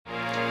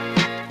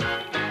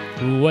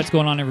What's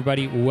going on,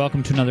 everybody?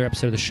 Welcome to another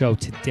episode of the show.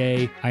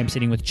 Today, I'm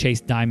sitting with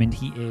Chase Diamond.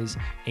 He is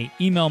an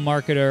email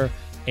marketer,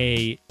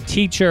 a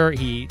teacher.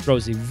 He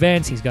throws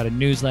events. He's got a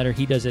newsletter.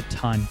 He does a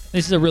ton.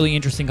 This is a really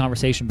interesting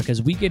conversation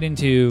because we get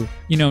into,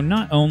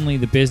 not only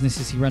the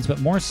businesses he runs,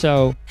 but more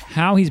so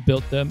how he's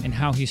built them and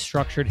how he's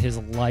structured his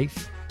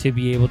life to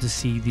be able to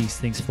see these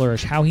things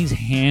flourish, how he's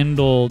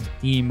handled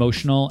the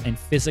emotional and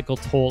physical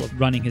toll of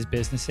running his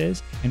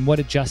businesses, and what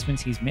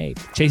adjustments he's made.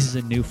 Chase is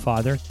a new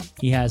father.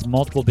 He has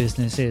multiple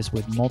businesses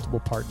with multiple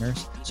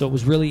partners. So it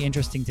was really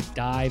interesting to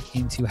dive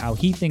into how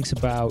he thinks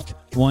about,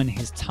 one,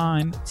 his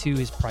time, two,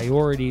 his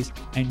priorities,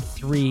 and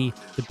three,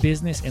 the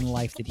business and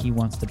life that he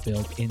wants to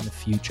build in the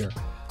future.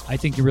 I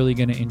think you're really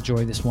going to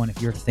enjoy this one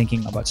if you're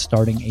thinking about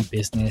starting a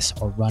business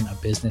or run a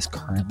business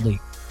currently.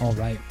 All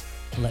right.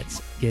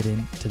 Let's get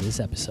into this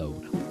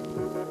episode.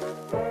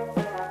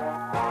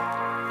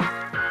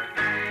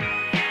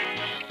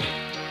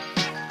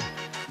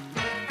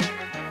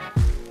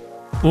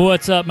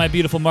 What's up, my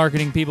beautiful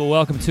marketing people?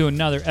 Welcome to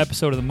another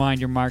episode of the Mind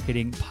Your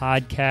Marketing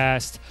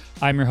podcast.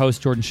 I'm your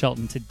host, Jordan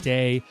Shelton.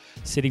 Today,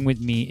 sitting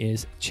with me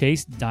is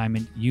Chase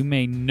Diamond. You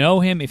may know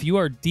him if you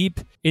are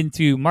deep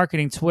into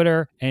marketing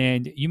Twitter,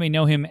 and you may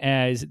know him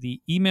as the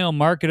email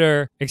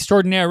marketer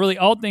extraordinaire, really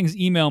all things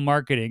email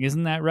marketing.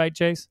 Isn't that right,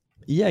 Chase?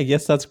 Yeah, I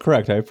guess that's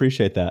correct. I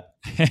appreciate that.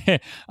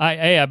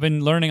 I've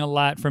been learning a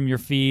lot from your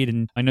feed,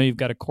 and I know you've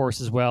got a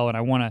course as well, and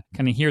I want to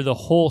kind of hear the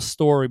whole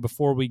story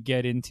before we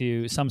get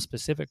into some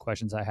specific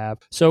questions I have.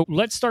 So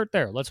let's start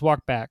there. Let's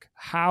walk back.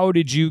 How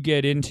did you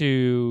get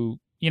into,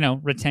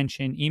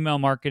 retention, email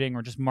marketing,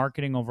 or just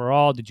marketing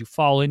overall? Did you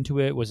fall into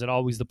it? Was it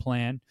always the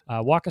plan?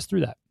 Walk us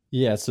through that.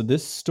 Yeah, so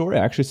this story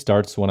actually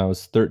starts when I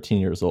was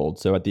 13 years old.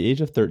 So at the age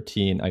of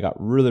 13, I got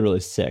really, really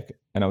sick,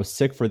 and I was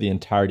sick for the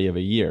entirety of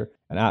a year.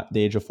 And at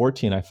the age of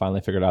 14, I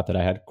finally figured out that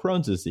I had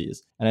Crohn's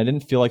disease. And I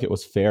didn't feel like it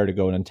was fair to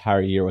go an entire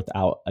year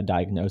without a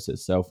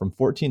diagnosis. So from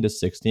 14 to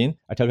 16,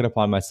 I took it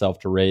upon myself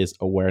to raise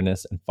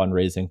awareness and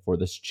fundraising for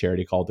this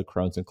charity called the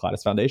Crohn's and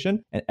Colitis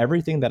Foundation. And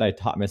everything that I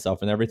taught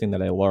myself and everything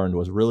that I learned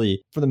was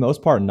really, for the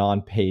most part,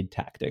 non-paid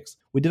tactics.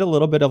 We did a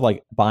little bit of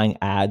buying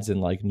ads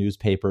in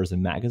newspapers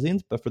and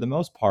magazines, but for the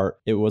most part,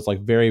 it was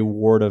very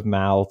word of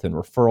mouth and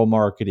referral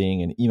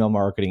marketing and email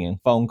marketing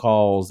and phone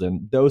calls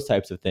and those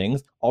types of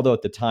things. Although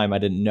at the time I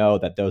didn't know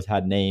that those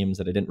had names,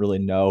 and I didn't really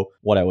know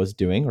what I was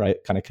doing, right?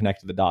 Kind of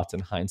connected the dots in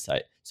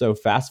hindsight. So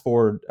fast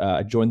forward,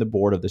 I joined the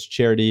board of this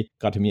charity,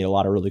 got to meet a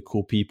lot of really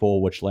cool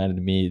people, which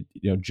landed me,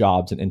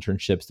 jobs and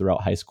internships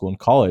throughout high school and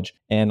college.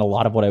 And a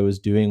lot of what I was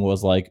doing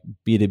was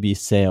B2B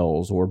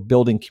sales or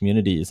building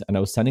communities. And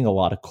I was sending a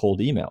lot of cold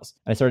emails.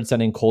 I started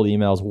sending cold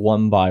emails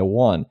one by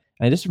one.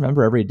 And I just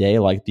remember every day,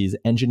 these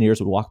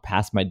engineers would walk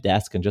past my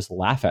desk and just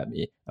laugh at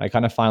me. And I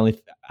kind of finally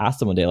asked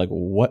them one day,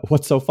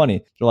 what's so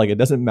funny? They're like, it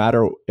doesn't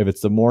matter if it's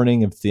the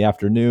morning, if it's the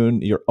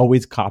afternoon, you're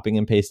always copying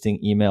and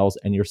pasting emails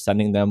and you're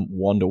sending them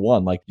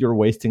one-to-one. You're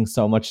wasting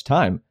so much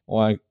time.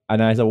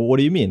 And I said, well, what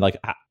do you mean?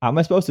 How am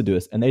I supposed to do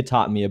this? And they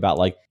taught me about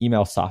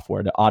email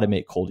software to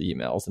automate cold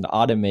emails and to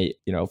automate,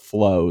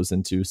 flows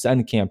and to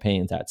send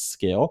campaigns at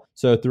scale.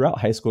 So throughout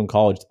high school and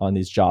college on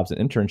these jobs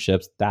and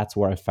internships, that's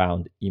where I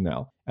found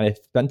email. And I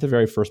spent the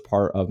very first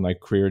part of my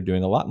career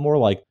doing a lot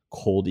more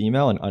cold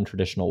email in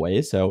untraditional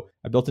ways. So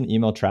I built an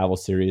email travel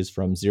series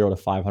from 0 to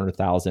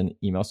 500,000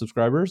 email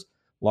subscribers,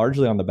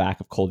 largely on the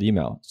back of cold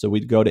email. So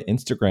we'd go to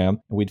Instagram and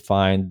we'd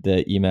find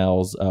the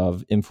emails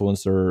of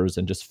influencers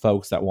and just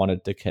folks that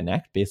wanted to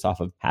connect based off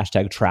of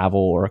hashtag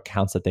travel or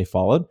accounts that they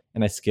followed.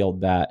 And I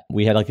scaled that.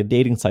 We had a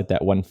dating site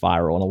that went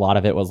viral, and a lot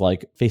of it was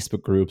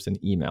Facebook groups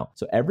and email.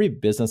 So every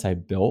business I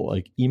built,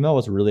 email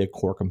was really a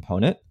core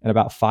component. And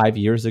about 5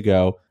 years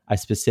ago, I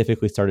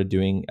specifically started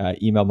doing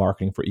email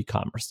marketing for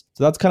e-commerce.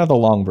 So that's kind of the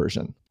long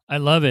version. I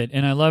love it.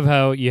 And I love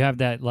how you have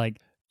that,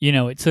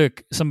 it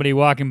took somebody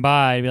walking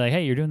by to be like,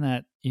 hey, you're doing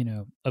that,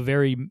 a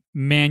very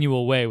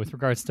manual way with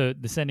regards to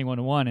the sending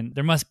one-to-one, and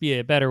there must be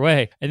a better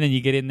way. And then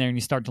you get in there and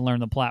you start to learn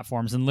the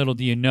platforms, and little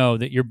do you know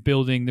that you're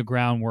building the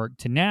groundwork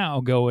to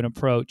now go and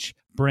approach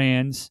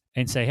brands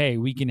and say, hey,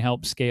 we can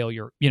help scale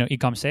your,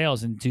 e-com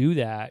sales, and do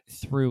that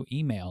through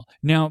email.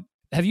 Now,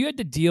 have you had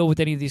to deal with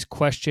any of these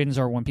questions,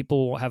 or when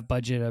people have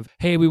budget of,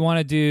 hey, we want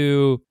to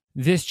do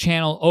this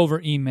channel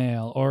over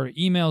email, or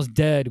email's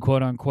dead,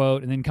 quote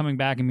unquote, and then coming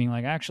back and being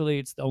like, actually,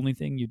 it's the only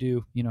thing you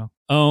do,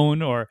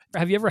 own? Or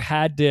have you ever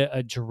had to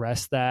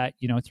address that,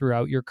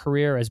 throughout your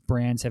career as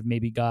brands have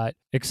maybe got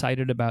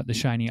excited about the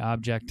shiny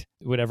object,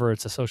 whatever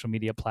it's a social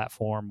media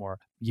platform or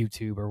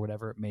YouTube or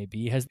whatever it may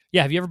be? Have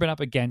you ever been up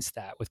against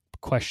that with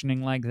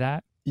questioning like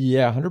that?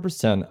 Yeah,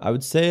 100%. I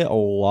would say a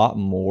lot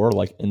more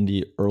in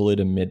the early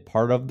to mid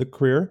part of the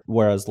career,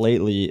 whereas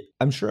lately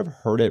I'm sure I've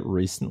heard it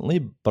recently,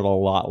 but a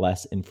lot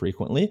less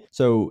infrequently.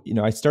 So,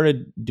 I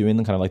started doing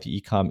the kind of like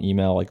the ecom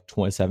email like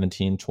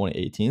 2017,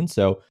 2018.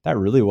 So that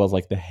really was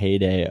like the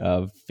heyday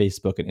of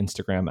Facebook and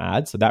Instagram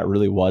ads. So that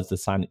really was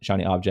the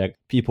shiny object.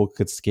 People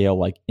could scale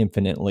like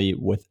infinitely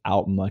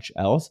without much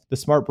else. The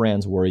smart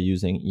brands were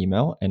using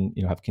email and,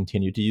 have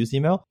continued to use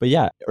email. But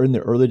yeah, in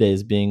the early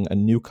days, being a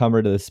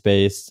newcomer to the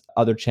space,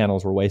 other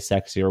channels were way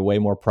sexier, way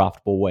more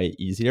profitable, way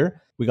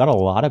easier. We got a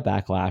lot of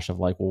backlash of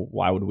like, well,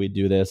 why would we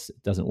do this?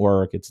 It doesn't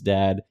work. It's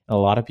dead. And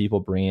a lot of people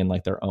bring in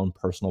like their own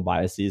personal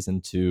biases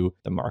into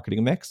the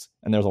marketing mix.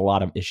 And there's a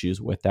lot of issues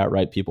with that,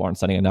 right? People aren't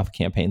sending enough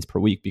campaigns per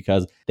week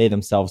because they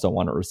themselves don't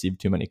want to receive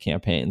too many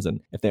campaigns.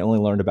 And if they only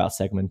learned about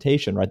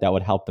segmentation, right, that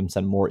would help them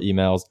send more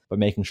emails, but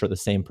making sure the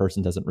same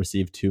person doesn't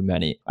receive too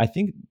many. I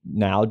think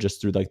now just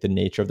through like the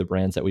nature of the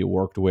brands that we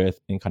worked with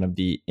in kind of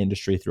the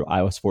industry through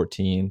iOS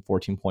 14,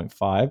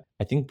 14.5,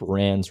 I think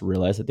brands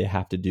realize that they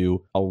have to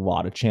do a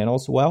lot of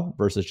channels well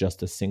versus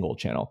just a single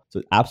channel.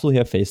 So absolutely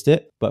have faced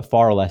it, but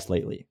far less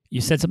lately.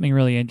 You said something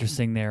really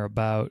interesting there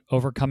about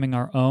overcoming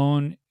our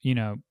own,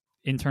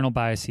 internal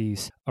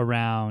biases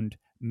around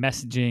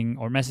messaging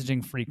or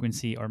messaging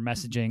frequency or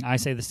messaging. I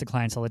say this to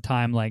clients all the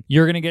time, like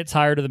you're going to get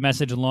tired of the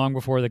message long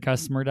before the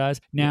customer does.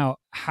 Now,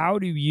 how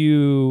do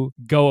you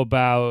go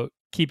about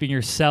keeping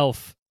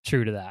yourself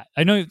true to that?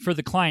 I know for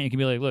the client, you can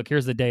be like, look,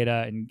 here's the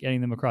data and getting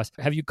them across.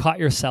 Have you caught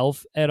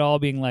yourself at all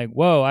being like,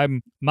 whoa,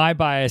 my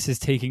bias is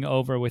taking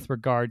over with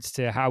regards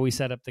to how we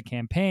set up the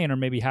campaign or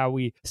maybe how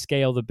we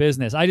scale the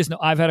business? I just know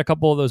I've had a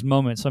couple of those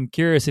moments. So I'm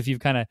curious if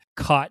you've kind of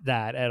caught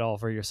that at all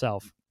for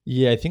yourself.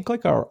 Yeah, I think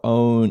like our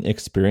own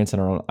experience and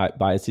our own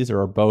biases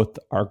are both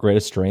our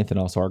greatest strength and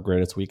also our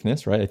greatest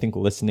weakness, right? I think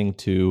listening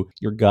to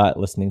your gut,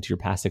 listening to your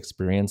past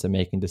experience and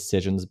making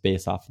decisions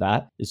based off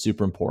that is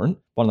super important.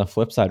 But on the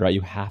flip side, right,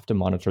 you have to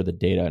monitor the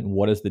data and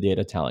what is the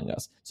data telling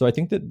us? So I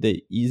think that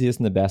the easiest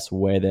and the best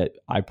way that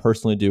I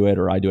personally do it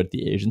or I do it at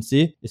the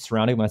agency is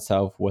surrounding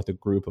myself with a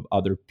group of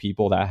other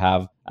people that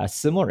have a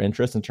similar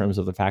interest in terms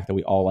of the fact that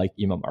we all like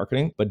email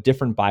marketing, but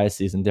different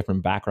biases and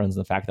different backgrounds,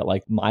 and the fact that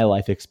like my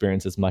life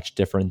experience is much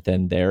different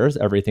than theirs,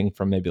 everything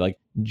from maybe like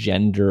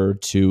gender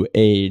to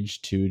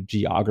age to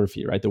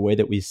geography, right? The way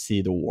that we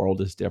see the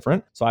world is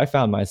different. So I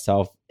found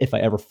myself, if I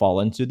ever fall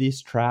into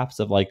these traps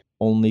of like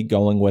only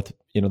going with,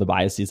 the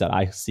biases that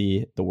I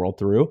see the world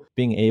through,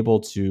 being able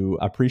to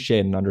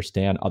appreciate and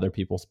understand other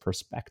people's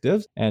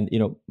perspectives. And,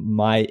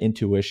 my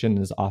intuition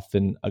is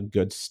often a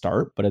good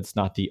start, but it's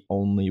not the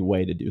only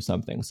way to do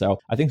something. So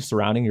I think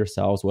surrounding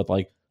yourselves with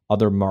like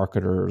other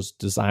marketers,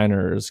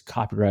 designers,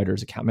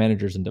 copywriters, account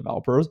managers, and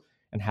developers,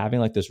 and having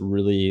like this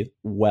really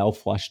well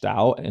fleshed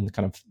out and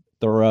kind of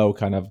thorough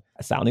kind of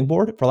sounding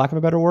board, for lack of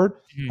a better word,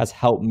 has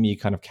helped me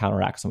kind of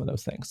counteract some of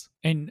those things.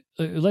 And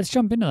let's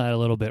jump into that a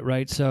little bit,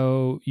 right?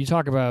 So you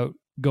talk about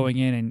going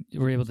in and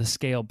we're able to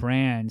scale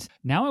brands.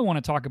 Now I want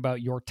to talk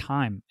about your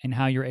time and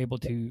how you're able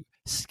to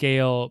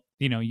scale,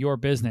 your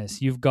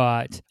business. You've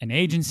got an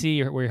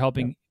agency where you're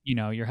helping,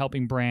 you're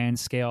helping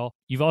brands scale.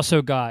 You've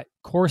also got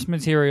course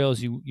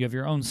materials. You have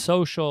your own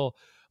social.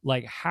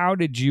 Like, how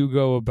did you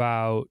go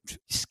about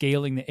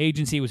scaling the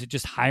agency? Was it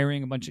just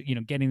hiring a bunch of,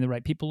 getting the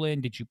right people in?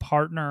 Did you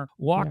partner?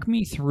 Walk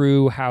me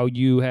through how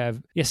you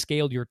have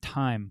scaled your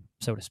time,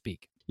 so to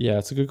speak. Yeah,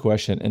 it's a good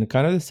question. And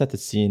kind of to set the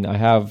scene, I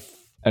have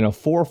 4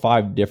 or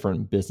 5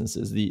 different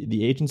businesses.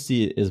 The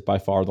agency is by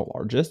far the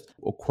largest.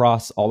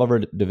 Across all of our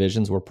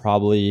divisions, we're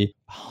probably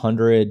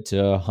 100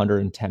 to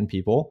 110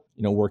 people,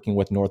 working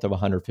with north of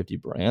 150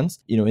 brands.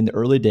 In the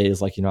early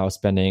days, like, I was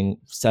spending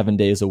 7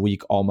 days a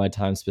week, all my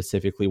time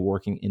specifically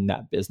working in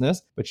that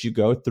business. But you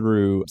go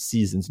through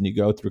seasons and you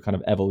go through kind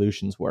of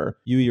evolutions where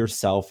you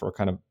yourself are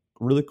kind of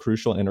really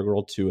crucial and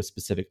integral to a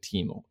specific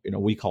team.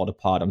 We call it a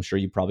pod. I'm sure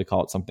you probably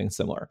call it something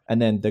similar.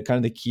 And then the kind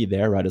of the key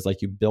there, right, is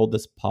like you build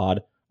this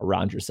pod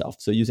around yourself.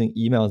 So using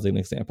email as an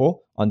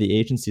example, on the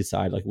agency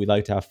side, like we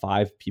like to have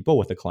 5 people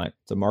with a client.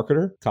 It's a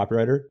marketer,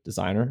 copywriter,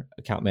 designer,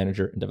 account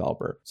manager, and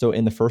developer. So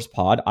in the first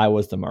pod, I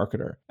was the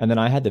marketer. And then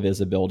I had the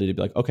visibility to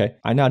be like, okay,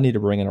 I now need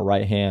to bring in a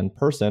right-hand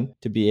person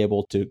to be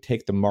able to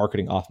take the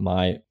marketing off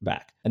my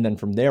back. And then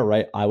from there,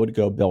 right, I would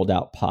go build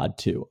out pod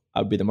 2. I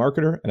would be the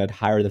marketer and I'd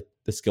hire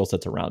the skill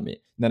sets around me.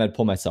 And then I'd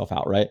pull myself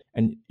out, right?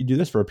 And you do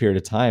this for a period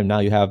of time. Now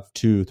you have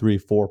 2, 3,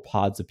 4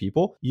 pods of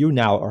people. You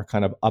now are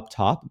kind of up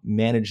top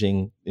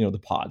managing, the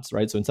pods,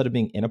 right? So instead of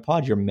being in a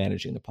pod, you're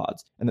managing the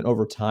pods. And then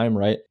over time,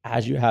 right,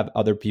 as you have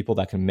other people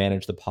that can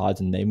manage the pods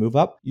and they move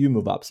up, you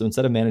move up. So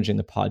instead of managing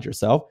the pod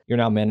yourself, you're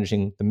now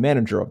managing the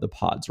manager of the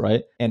pods,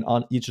 right? And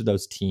on each of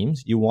those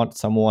teams, you want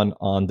someone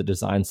on the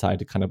design side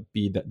to kind of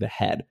be the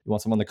head. You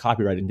want someone on the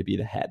copywriting to be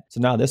the head. So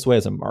now this way,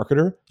 as a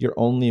marketer, you're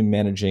only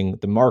managing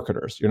the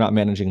marketers. You're not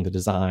managing the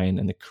design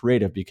and the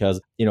creative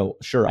because,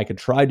 sure, I could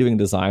try doing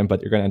design,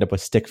 but you're going to end up with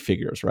stick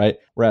figures, right?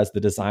 Whereas the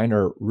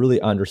designer really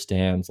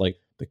understands like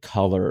the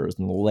colors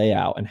and the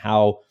layout and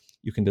how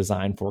you can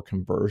design for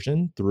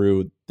conversion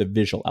through the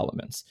visual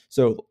elements.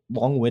 So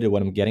long-winded,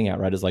 what I'm getting at,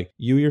 right, is like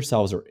you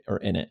yourselves are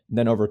in it. And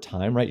then over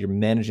time, right, you're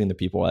managing the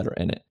people that are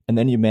in it. And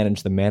then you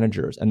manage the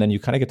managers. And then you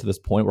kind of get to this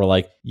point where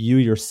like you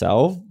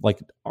yourself like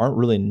aren't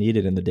really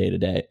needed in the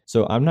day-to-day.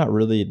 So I'm not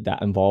really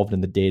that involved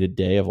in the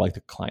day-to-day of like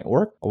the client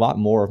work. A lot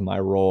more of my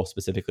role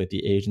specifically at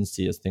the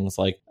agency is things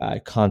like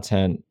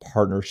content,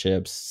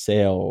 partnerships,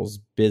 sales,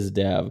 biz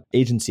dev,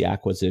 agency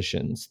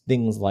acquisitions,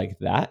 things like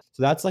that.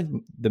 So that's like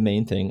the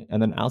main thing.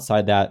 And then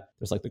outside that,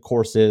 there's like the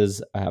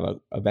courses. I have an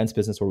events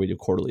business where we do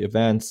quarterly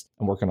events.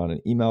 I'm working on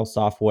an email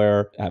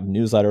software. I have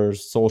newsletters,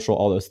 social,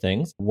 all those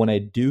things. When I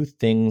do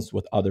things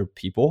with other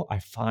people, I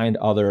find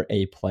other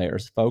A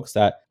players, folks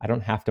that I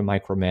don't have to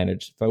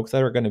micromanage, folks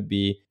that are going to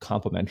be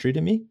complementary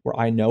to me, where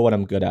I know what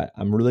I'm good at.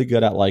 I'm really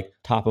good at like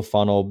top of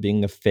funnel,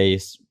 being the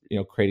face,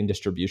 creating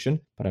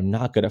distribution, but I'm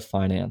not good at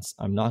finance.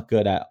 I'm not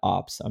good at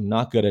ops. I'm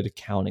not good at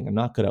accounting. I'm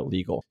not good at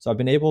legal. So I've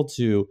been able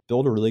to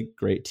build a really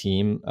great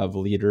team of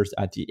leaders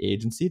at the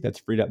agency that's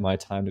freed up my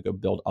time to go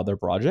build other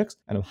projects.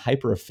 And I'm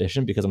hyper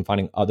efficient because I'm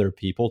finding other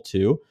people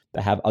too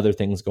that have other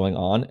things going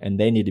on and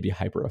they need to be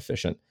hyper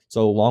efficient.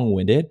 So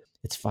long-winded,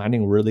 it's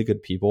finding really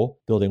good people,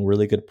 building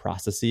really good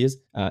processes.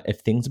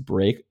 If things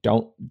break,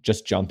 don't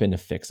just jump in to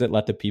fix it.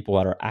 Let the people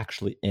that are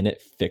actually in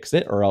it fix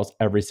it, or else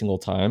every single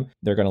time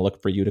they're going to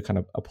look for you to kind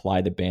of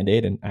apply the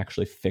Band-Aid and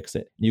actually fix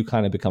it. You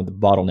kind of become the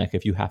bottleneck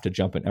if you have to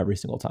jump in every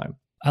single time.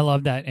 I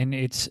love that. And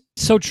it's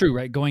so true,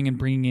 right? Going and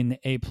bringing in the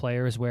A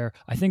players, where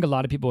I think a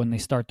lot of people, when they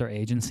start their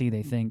agency,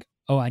 they think,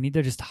 oh, I need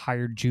to just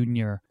hire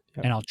junior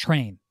and I'll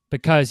train.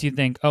 Because you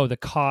think, oh, the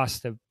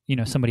cost of,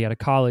 somebody out of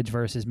college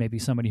versus maybe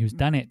somebody who's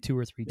done it 2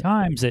 or 3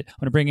 times, that I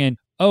want to bring in,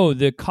 oh,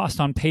 the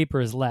cost on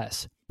paper is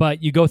less.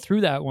 But you go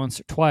through that once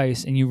or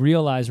twice and you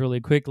realize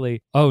really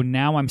quickly, oh,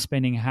 now I'm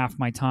spending half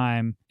my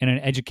time in an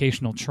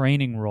educational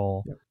training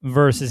role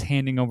versus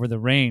handing over the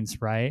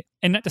reins, right?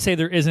 And not to say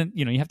there isn't,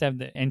 you have to have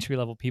the entry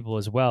level people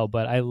as well.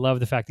 But I love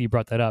the fact that you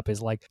brought that up,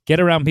 is like,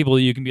 get around people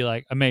that you can be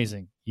like,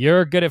 amazing.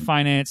 You're good at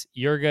finance.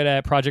 You're good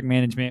at project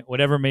management,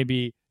 whatever it may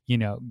be.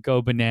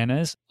 Go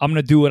bananas. I'm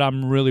going to do what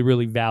I'm really,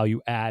 really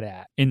value add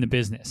at in the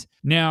business.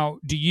 Now,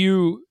 do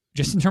you,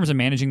 just in terms of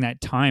managing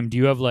that time, do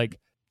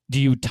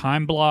you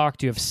time block?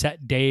 Do you have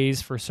set days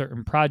for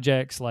certain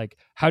projects? Like,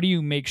 how do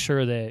you make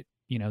sure that,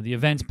 the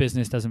events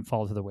business doesn't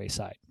fall to the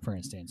wayside, for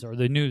instance, or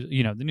the news,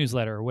 the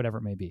newsletter or whatever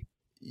it may be?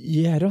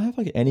 Yeah, I don't have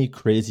like any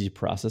crazy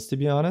process, to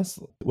be honest.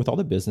 With all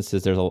the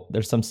businesses,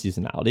 there's some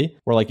seasonality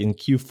where like in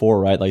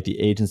Q4, right, like the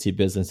agency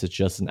business is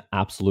just an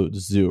absolute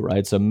zoo,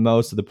 right? So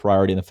most of the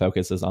priority and the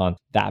focus is on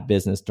that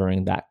business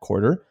during that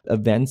quarter.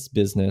 Events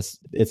business,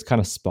 it's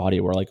kind of spotty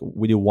where like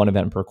we do one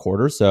event per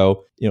quarter.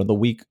 So, the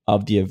week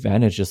of the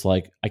event is just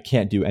like, I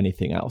can't do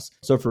anything else.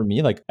 So for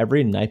me, like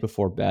every night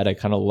before bed, I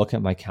kind of look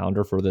at my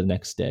calendar for the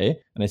next day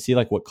and I see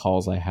like what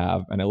calls I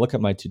have and I look at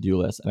my to-do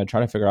list and I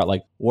try to figure out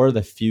like, what are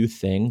the few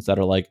things that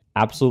are like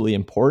absolutely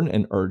important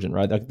and urgent,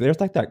 right? Like there's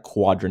like that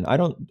quadrant. I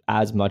don't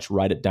as much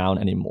write it down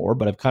anymore,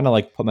 but I've kind of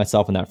like put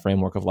myself in that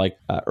framework of like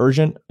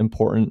urgent,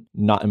 important,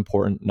 not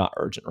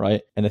urgent,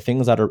 right? And the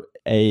things that are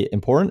A,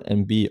 important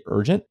and B,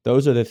 urgent,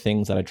 those are the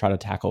things that I try to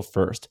tackle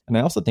first. And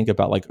I also think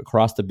about like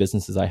across the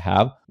businesses I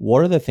have,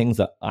 what are the things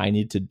that I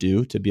need to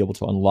do to be able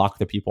to unlock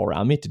the people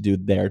around me to do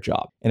their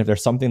job? And if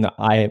there's something that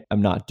I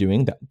am not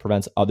doing that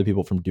prevents other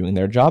people from doing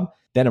their job,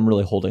 then I'm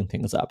really holding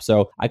things up.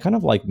 So I kind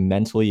of like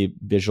mentally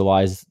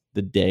visualize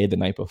the day the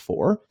night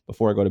before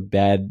I go to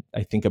bed.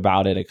 I think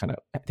about it. I kind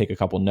of take a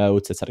couple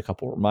notes. I set a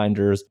couple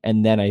reminders.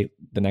 And then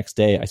the next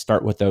day, I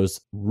start with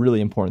those really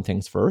important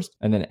things first.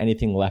 And then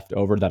anything left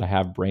over that I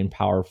have brain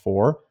power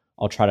for,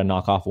 I'll try to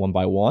knock off one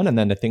by one. And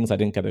then the things I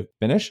didn't get to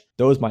finish,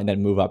 those might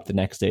then move up the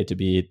next day to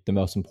be the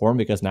most important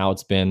because now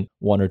it's been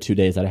 1 or 2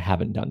 days that I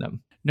haven't done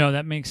them. No,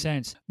 that makes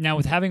sense. Now,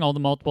 with having all the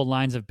multiple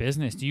lines of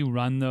business, do you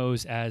run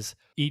those as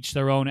each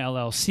their own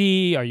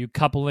LLC? Are you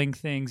coupling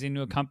things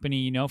into a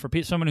company? For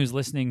someone who's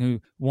listening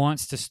who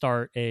wants to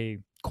start a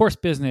course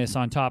business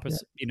on top of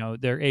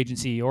their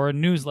agency or a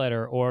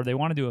newsletter, or they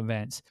want to do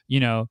events,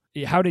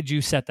 how did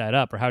you set that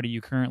up, or how do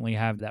you currently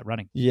have that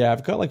running? Yeah,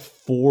 I've got like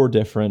 4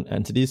 different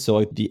entities. So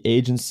like the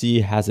agency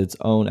has its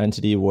own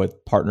entity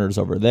with partners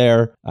over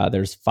there.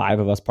 There's 5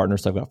 of us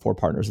partners, so I've got 4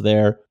 partners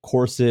there.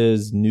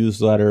 Courses,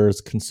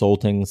 newsletters,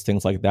 consultings,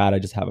 things like that. I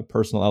just have a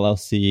personal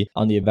LLC.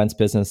 On the events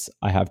business,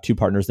 I have 2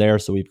 partners there,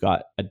 so we've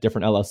got a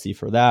different LLC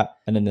for that.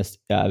 And then this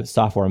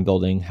software I'm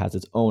building has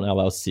its own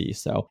LLC.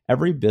 So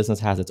every business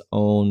has its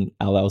own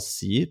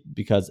LLC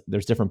because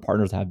there's different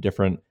partners that have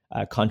different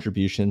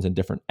contributions and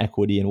different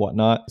equity and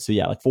whatnot. So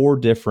yeah, like 4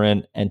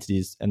 different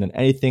entities. And then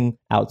anything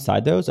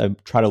outside those, I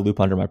try to loop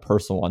under my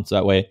personal one. So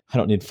that way I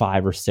don't need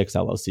 5 or 6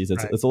 LLCs.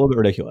 It's a little bit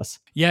ridiculous.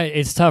 Yeah,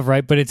 it's tough,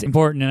 right? But it's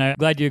important. And I'm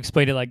glad you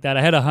explained it like that.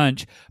 I had a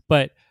hunch,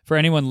 but for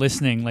anyone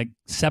listening, like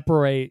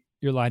separate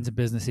your lines of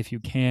business if you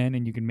can,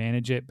 and you can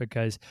manage it,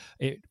 because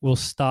it will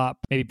stop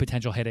maybe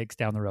potential headaches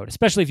down the road,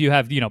 especially if you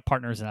have,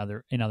 partners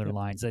in other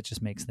lines. That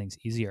just makes things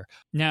easier.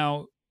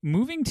 Now,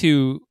 moving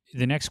to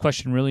the next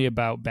question, really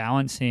about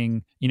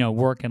balancing,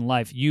 work and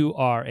life. You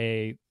are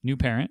a new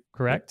parent,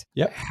 correct?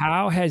 Yep.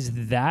 How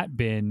has that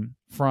been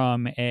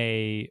from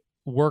a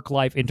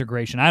work-life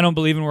integration. I don't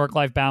believe in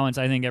work-life balance.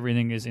 I think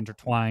everything is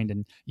intertwined,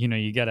 and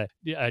you got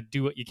to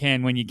do what you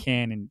can when you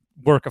can, and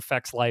work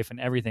affects life and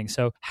everything.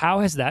 So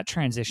how has that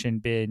transition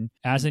been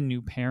as a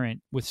new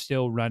parent with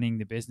still running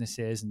the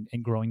businesses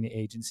and growing the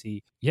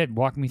agency? Yeah,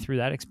 walk me through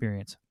that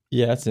experience.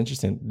 Yeah, that's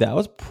interesting. That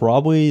was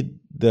probably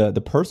the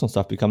personal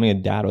stuff. Becoming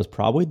a dad was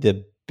probably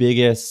the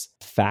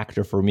biggest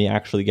factor for me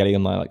actually getting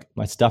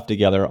my stuff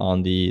together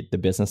on the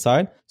business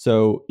side.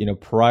 So,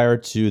 prior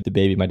to the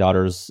baby, my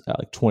daughter's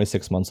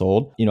 26 months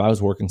old, I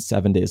was working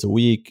 7 days a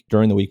week.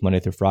 During the week, Monday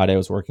through Friday, I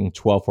was working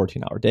 12,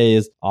 14-hour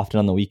days. Often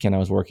on the weekend, I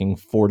was working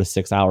 4 to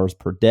 6 hours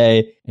per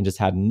day and just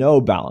had no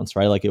balance,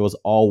 right? Like it was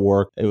all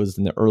work. It was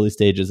in the early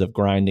stages of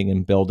grinding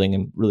and building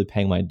and really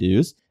paying my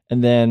dues.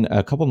 And then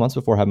a couple months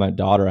before I had my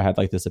daughter, I had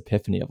like this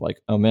epiphany of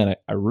like, oh man,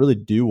 I really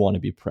do want to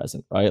be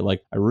present, right?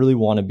 Like I really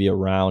want to be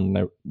around.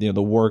 And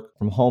the work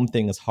from home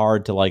thing is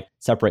hard to like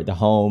separate the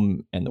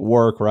home and the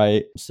work,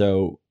 right?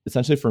 So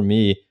essentially for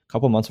me, a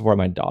couple months before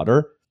my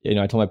daughter,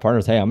 I told my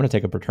partners, hey, I'm going to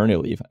take a paternity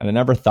leave. And I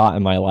never thought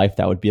in my life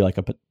that would be like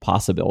a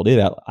possibility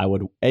that I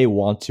would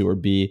want to, or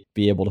be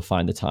able to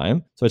find the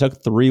time. So I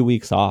took 3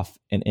 weeks off.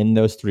 And in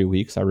those 3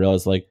 weeks, I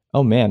realized like,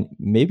 oh man,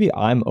 maybe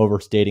I'm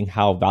overstating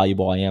how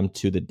valuable I am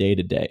to the day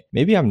to day.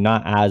 Maybe I'm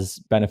not as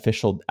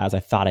beneficial as I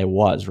thought I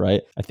was,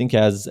 right? I think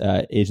as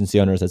agency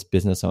owners, as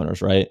business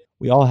owners, right?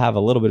 We all have a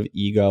little bit of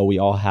ego. We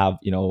all have,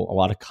 a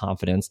lot of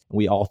confidence.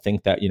 We all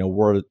think that,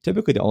 we're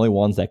typically the only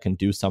ones that can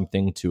do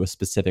something to a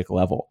specific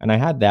level. And I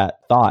had that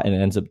thought, and it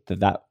ends up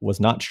that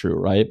was not true,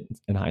 right?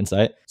 In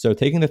hindsight. So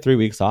taking the 3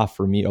 weeks off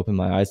for me opened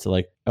my eyes to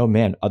like, oh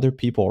man, other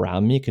people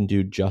around me can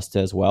do just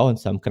as well. And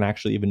some can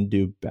actually even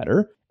do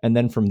better. And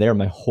then from there,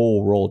 my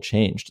whole role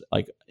changed.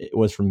 Like it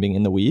was from being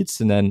in the weeds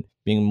and then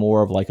being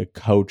more of like a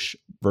coach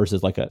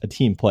versus like a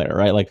team player,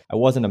 right? Like I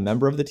wasn't a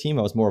member of the team.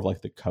 I was more of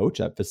like the coach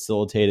that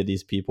facilitated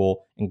these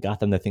people and got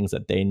them the things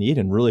that they need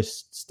and really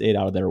stayed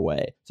out of their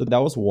way. So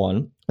that was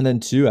one. And then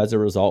two, as a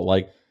result,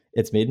 like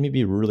it's made me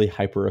be really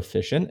hyper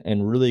efficient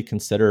and really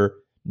consider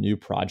new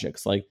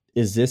projects. Like,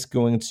 is this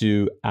going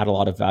to add a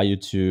lot of value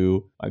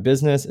to my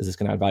business? Is this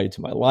going to add value to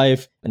my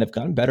life? And I've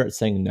gotten better at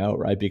saying no,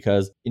 right?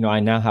 Because,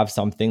 I now have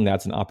something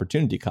that's an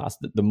opportunity cost.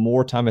 The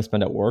more time I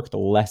spend at work, the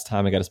less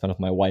time I got to spend with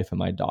my wife and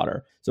my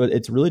daughter. So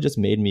it's really just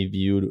made me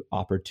view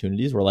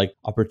opportunities where like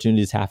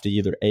opportunities have to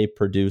either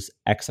produce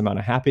X amount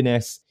of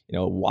happiness,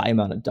 Y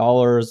amount of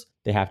dollars.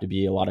 They have to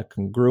be a lot of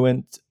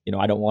congruent.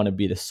 I don't want to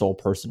be the sole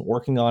person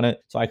working on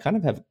it. So I kind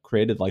of have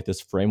created like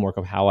this framework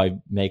of how I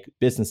make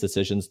business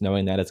decisions,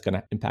 knowing that it's going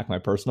to impact my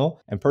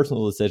personal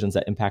decisions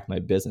that impact my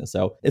business.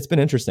 So it's been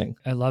interesting.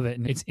 I love it.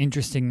 And it's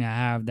interesting to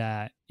have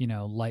that,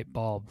 light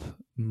bulb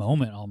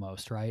moment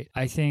almost, right?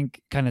 I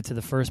think kind of to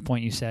the first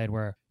point you said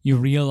where you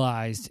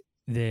realized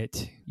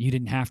that you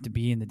didn't have to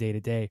be in the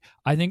day-to-day.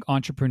 I think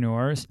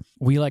entrepreneurs,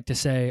 we like to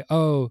say,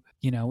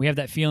 we have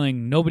that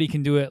feeling nobody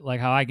can do it like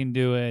how I can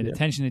do it,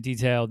 attention to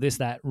detail, this,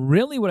 that.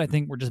 Really what I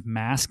think we're just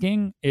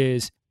masking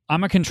is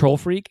I'm a control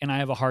freak and I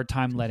have a hard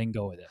time letting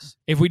go of this.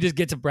 If we just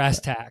get to brass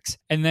tacks,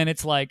 and then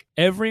it's like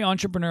every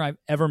entrepreneur I've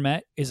ever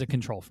met is a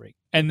control freak.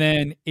 And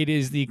then it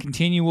is the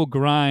continual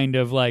grind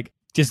of like,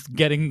 just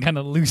getting kind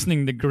of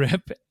loosening the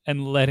grip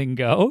and letting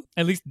go.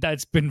 At least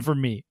that's been for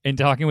me in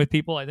talking with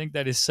people. I think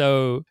that is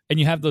so, and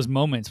you have those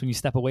moments when you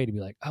step away to be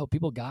like, oh,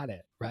 people got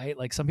it, right?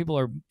 Like some people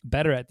are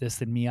better at this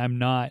than me. I'm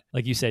not,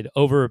 like you said,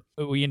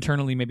 we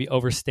internally maybe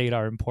overstate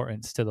our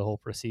importance to the whole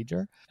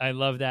procedure. I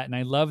love that. And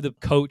I love the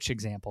coach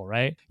example,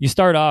 right? You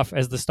start off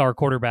as the star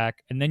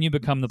quarterback and then you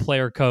become the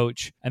player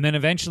coach. And then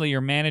eventually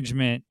your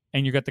management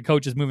and you got the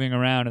coaches moving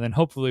around, and then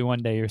hopefully one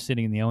day you're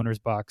sitting in the owner's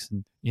box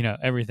and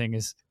everything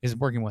is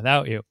working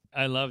without you.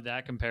 I love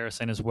that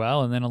comparison as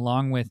well. And then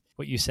along with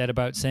what you said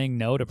about saying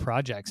no to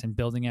projects and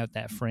building out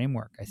that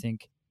framework, I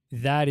think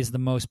that is the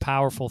most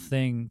powerful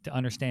thing to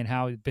understand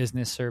how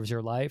business serves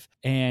your life.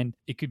 And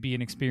it could be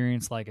an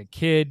experience like a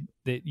kid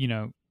that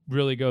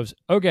really goes,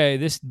 okay,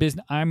 this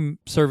business, I'm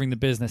serving the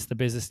business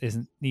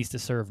needs to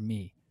serve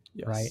me.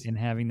 Yes. Right. And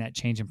having that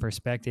change in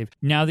perspective.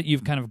 Now that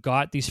you've kind of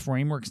got these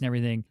frameworks and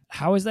everything,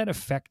 how has that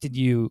affected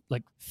you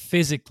like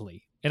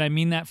physically? And I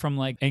mean that from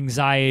like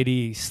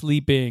anxiety,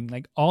 sleeping,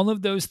 like all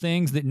of those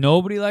things that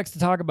nobody likes to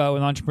talk about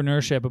with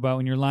entrepreneurship, about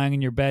when you're lying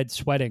in your bed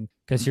sweating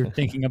because you're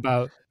thinking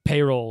about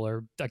payroll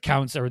or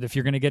accounts, or if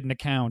you're going to get an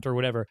account or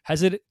whatever.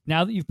 Has it,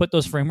 now that you've put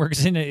those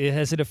frameworks in,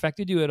 has it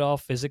affected you at all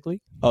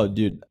physically? Oh,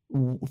 dude,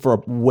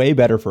 way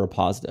better for a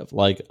positive.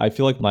 Like, I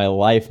feel like my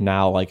life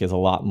now like is a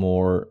lot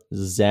more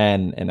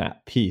zen and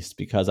at peace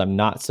because I'm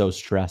not so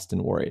stressed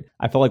and worried.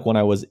 I feel like when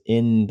I was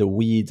in the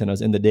weeds and I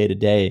was in the day to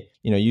day,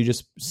 you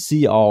just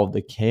see all of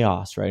the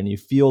chaos, right? And you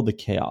feel the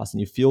chaos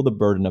and you feel the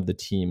burden of the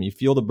team and you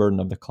feel the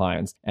burden of the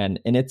clients. And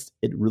it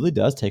really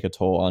does take a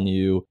toll on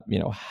you,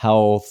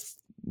 health,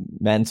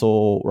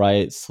 mental,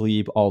 right?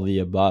 Sleep, all the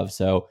above.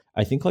 So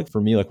I think like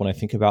for me, like when I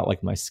think about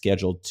like my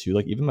schedule too,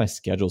 like even my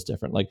schedule's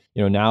different. Like,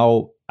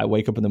 now I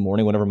wake up in the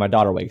morning whenever my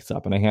daughter wakes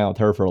up and I hang out with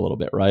her for a little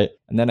bit, right?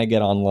 And then I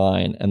get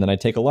online and then I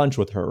take a lunch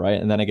with her, right?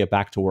 And then I get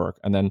back to work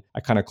and then I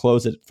kind of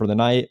close it for the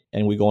night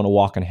and we go on a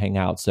walk and hang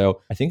out.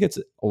 So I think it's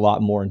a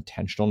lot more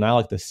intentional now,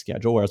 like the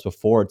schedule, whereas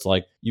before it's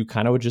like you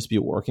kind of would just be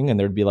working and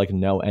there'd be like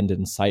no end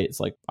in sight.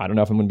 It's like, I don't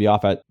know if I'm going to be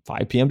off at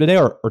 5 p.m. today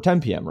or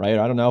 10 p.m., right?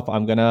 I don't know if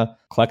I'm going to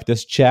collect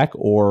this check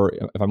or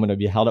if I'm going to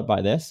be held up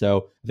by this.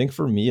 So I think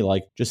for me,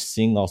 like just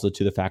seeing also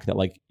to the fact that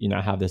like you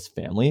now have this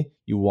family,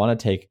 you want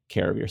to take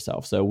care of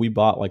yourself. So we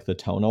bought like the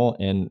Tonal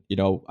and,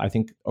 I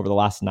think over the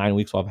last 9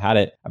 weeks while I've had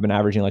it, I've been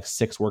averaging like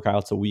 6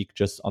 workouts a week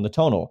just on the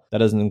Tonal. That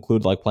doesn't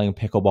include like playing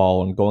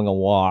pickleball and going on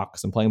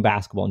walks and playing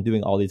basketball and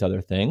doing all these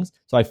other things.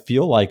 So I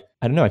feel like,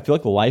 I don't know, I feel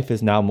like life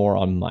is now more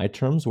on my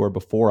terms, where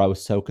before I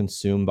was so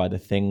consumed by the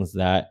things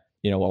that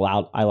I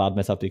allowed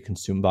myself to be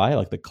consumed by,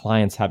 like the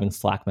clients having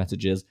Slack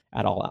messages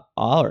at all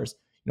hours.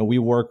 We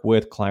work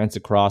with clients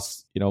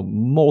across,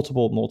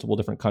 multiple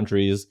different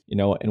countries,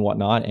 and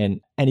whatnot. And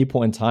any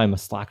point in time, a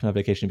Slack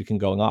notification can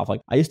going off.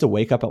 Like I used to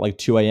wake up at like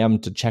 2 a.m.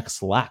 to check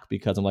Slack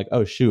because I'm like,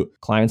 oh shoot,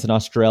 clients in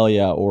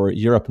Australia or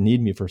Europe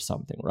need me for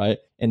something, right?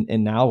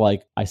 And now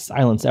like I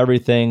silence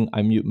everything,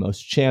 I mute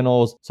most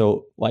channels.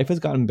 So life has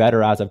gotten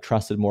better as I've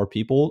trusted more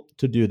people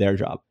to do their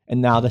job.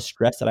 And now the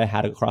stress that I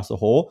had across the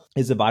whole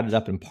is divided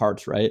up in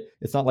parts, right?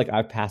 It's not like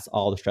I've passed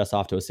all the stress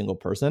off to a single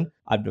person.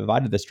 I've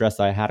divided the stress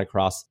that I had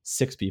across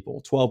 6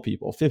 people, 12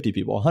 people, 50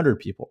 people, 100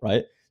 people,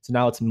 right? So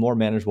now it's more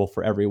manageable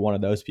for every one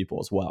of those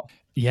people as well.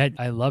 Yeah,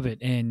 I love it.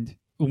 And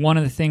one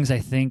of the things I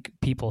think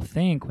people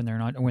think when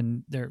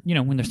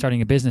they're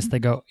starting a business, they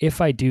go,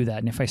 if I do that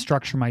and if I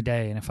structure my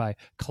day and if I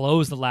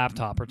close the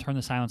laptop or turn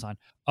the silence on,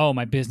 oh,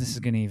 my business is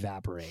going to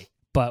evaporate.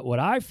 But what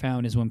I've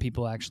found is when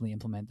people actually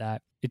implement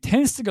that, it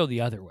tends to go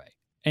the other way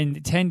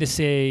and tend to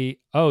say,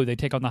 oh, they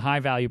take on the high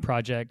value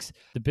projects,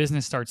 the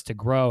business starts to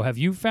grow. Have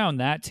you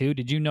found that too?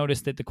 Did you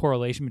notice that the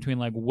correlation between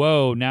like,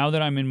 whoa, now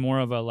that I'm in more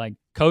of a like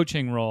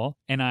coaching role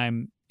and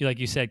I'm, like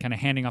you said, kind of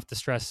handing off the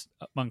stress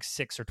amongst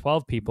 6 or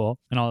 12 people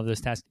and all of those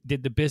tasks,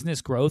 did the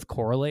business growth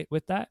correlate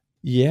with that?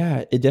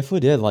 Yeah, it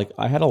definitely did. Like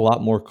I had a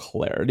lot more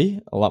clarity,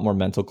 a lot more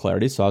mental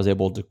clarity. So I was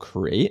able to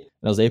create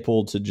and I was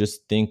able to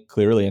just think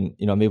clearly and,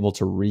 I'm able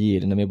to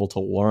read and I'm able to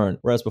learn.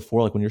 Whereas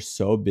before, like when you're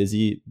so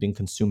busy being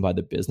consumed by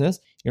the business,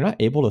 you're not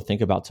able to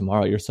think about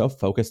tomorrow. You're so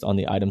focused on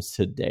the items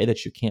today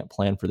that you can't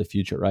plan for the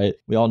future, right?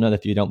 We all know that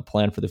if you don't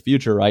plan for the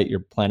future, right,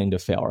 you're planning to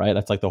fail, right?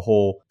 That's like the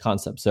whole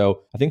concept.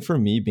 So I think for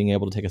me, being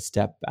able to take a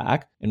step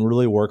back and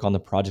really work on the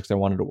projects I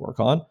wanted to work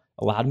on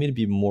allowed me to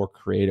be more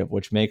creative,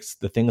 which makes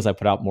the things I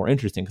put out more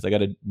interesting because I got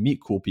to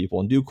meet cool people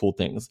and do cool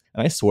things.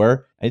 And I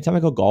swear, anytime I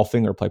go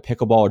golfing or play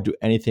pickleball or do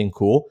anything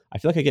cool, I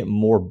feel like I get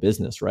more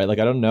business, right? Like,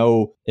 I don't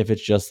know if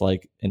it's just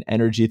like an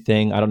energy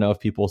thing. I don't know if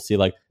people see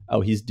like, oh,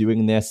 he's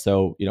doing this,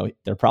 so,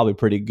 they're probably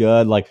pretty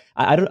good. Like,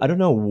 I don't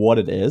know what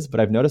it is, but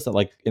I've noticed that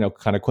like,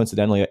 kind of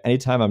coincidentally,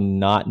 anytime I'm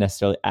not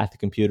necessarily at the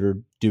computer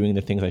doing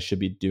the things I should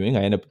be doing,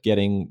 I end up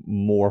getting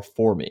more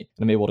for me.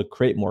 And I'm able to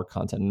create more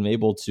content and I'm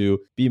able to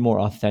be more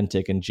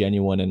authentic and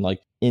genuine and like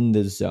in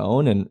the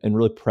zone and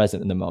really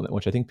present in the moment,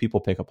 which I think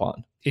people pick up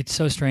on. It's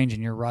so strange.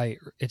 And you're right.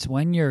 It's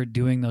when you're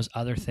doing those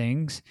other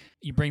things,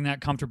 you bring that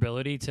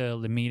comfortability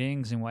to the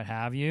meetings and what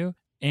have you.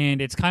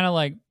 And it's kind of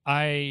like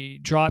I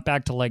draw it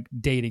back to like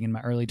dating in my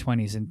early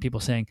 20s and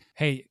people saying,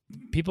 hey,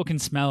 people can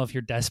smell if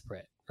you're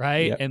desperate.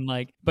 Right. Yep. And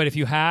like, but if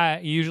you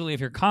usually if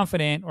you're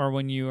confident or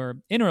when you are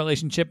in a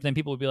relationship, then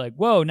people would be like,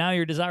 whoa, now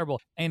you're desirable.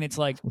 And it's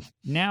like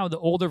now the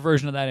older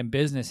version of that in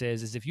business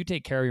is if you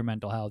take care of your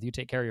mental health, you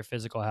take care of your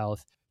physical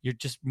health, you're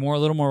just a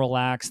little more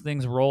relaxed.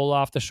 Things roll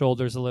off the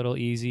shoulders a little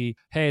easy.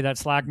 Hey, that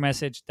Slack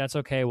message, that's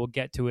okay. We'll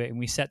get to it. And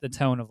we set the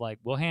tone of like,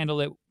 we'll handle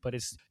it, but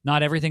it's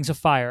not everything's a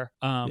fire.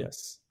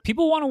 Yes.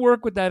 People want to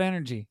work with that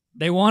energy.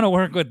 They want to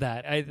work with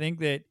that. I think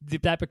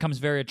that becomes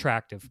very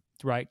attractive,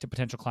 right, to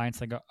potential clients.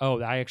 They go,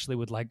 oh, I actually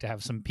would like to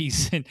have some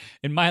peace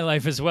in my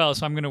life as well.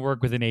 So I'm going to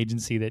work with an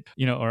agency that,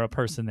 or a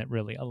person that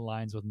really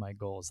aligns with my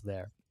goals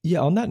there.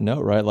 Yeah, on that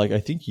note, right, like I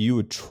think you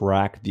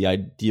attract the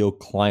ideal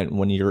client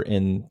when you're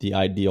in the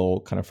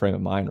ideal kind of frame of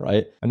mind,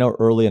 right? I know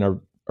early in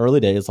our early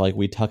days, like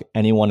we took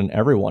anyone and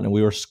everyone and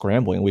we were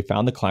scrambling. We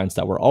found the clients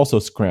that were also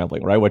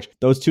scrambling, right? Which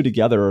those two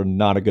together are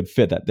not a good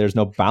fit. That there's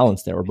no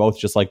balance there. We're both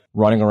just like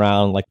running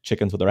around like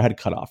chickens with their head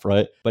cut off,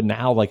 right? But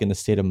now like in the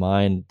state of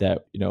mind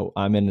that,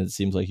 I'm in, and it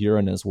seems like you're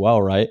in as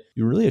well, right?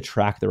 You really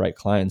attract the right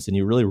clients and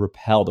you really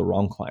repel the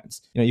wrong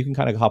clients. You can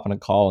kind of hop on a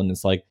call and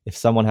it's like, if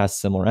someone has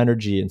similar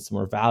energy and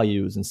similar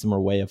values and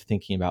similar way of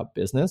thinking about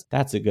business,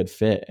 that's a good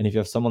fit. And if you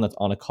have someone that's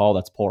on a call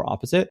that's polar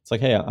opposite, it's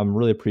like, hey, I'm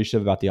really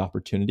appreciative about the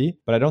opportunity,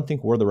 but I don't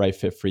think we're the right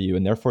fit for you,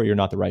 and therefore you're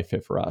not the right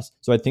fit for us.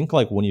 So I think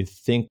like when you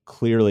think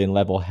clearly and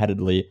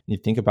level-headedly, and you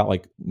think about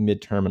like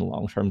midterm and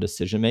long-term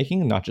decision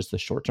making, not just the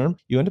short term,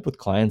 you end up with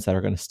clients that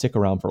are going to stick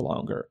around for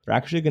longer. They're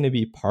actually going to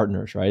be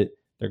partners, right?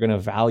 They're going to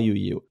value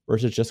you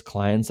versus just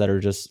clients that are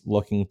just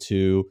looking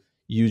to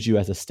use you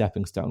as a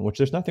stepping stone, which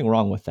there's nothing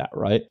wrong with that,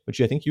 right? But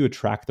I think you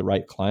attract the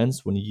right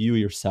clients when you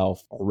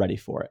yourself are ready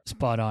for it.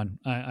 Spot on.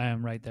 I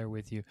am right there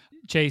with you.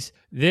 Chase,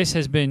 this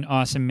has been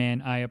awesome,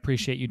 man. I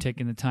appreciate you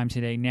taking the time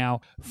today.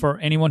 Now, for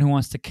anyone who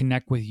wants to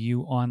connect with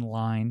you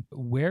online,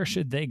 where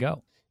should they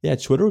go? Yeah,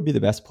 Twitter would be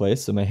the best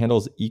place. So my handle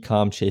is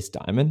ecom Chase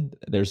Dimond.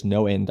 There's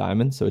no A in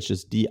Diamond, so it's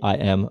just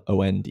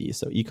DIMOND.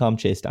 So ecom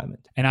Chase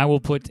Dimond. And I will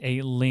put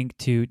a link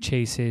to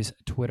Chase's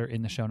Twitter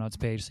in the show notes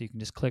page, so you can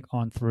just click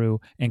on through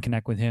and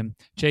connect with him.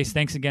 Chase,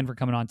 thanks again for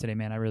coming on today,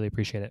 man. I really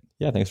appreciate it.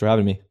 Yeah, thanks for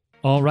having me.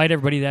 All right,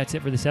 everybody, that's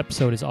it for this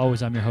episode. As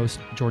always, I'm your host,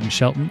 Jordan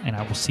Shelton, and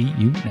I will see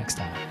you next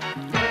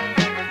time.